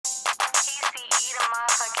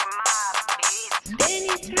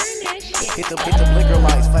Hit the blinker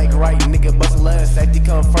lights, fake right, nigga bustin' last. Safety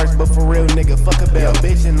come first, but for real, nigga, fuck a bell.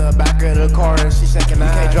 Bitch in the back of the car and she shaking eyes.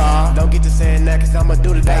 You can't draw, don't get to saying that cause I'ma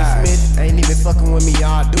do the Dave Smith ain't even fucking with me,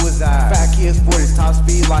 all I do is I. Fat kids sport is top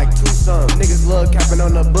speed like 2 something. Niggas love capping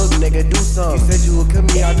on the book, nigga, do something. You said you would cut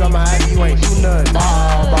me, I drop my ass, you ain't do nothing.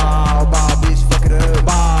 Ball, bitch, fuck it up.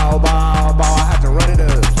 Ball, I have to run it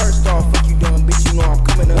up. First off, fuck you dumb bitch, you know I'm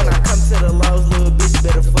coming up. When I come to the lows, little bitch,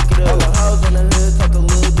 better fuck it up. All the hoes in the hood, talk a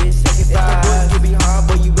little bit, second five. If the boys get behind,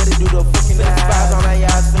 boy, you better do the fucking fives on that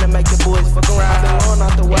ass, finna make the boys fuck around. Been rolling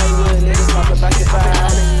out the way, little niggas dropping back to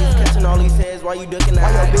five. Catching all these hands, why you ducking that?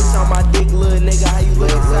 Why your bitch on my dick, little nigga, how you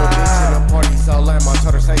look inside? Little bitch in the party, so lame, I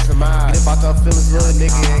told her say some eyes. Get about the feelings, little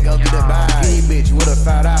nigga, ain't go get it back. Giddy bitch with a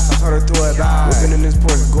fat ass, I told her to it back. Whipping in this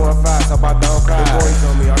Porsche, going fast, hope I don't cry. The boys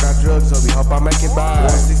on me, I got drugs on me, hope I make it by.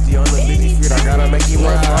 160 on the busy street, I gotta make it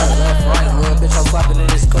right. Left, right, little bitch, I'm slapping in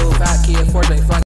this cool. Fat kid, 4J,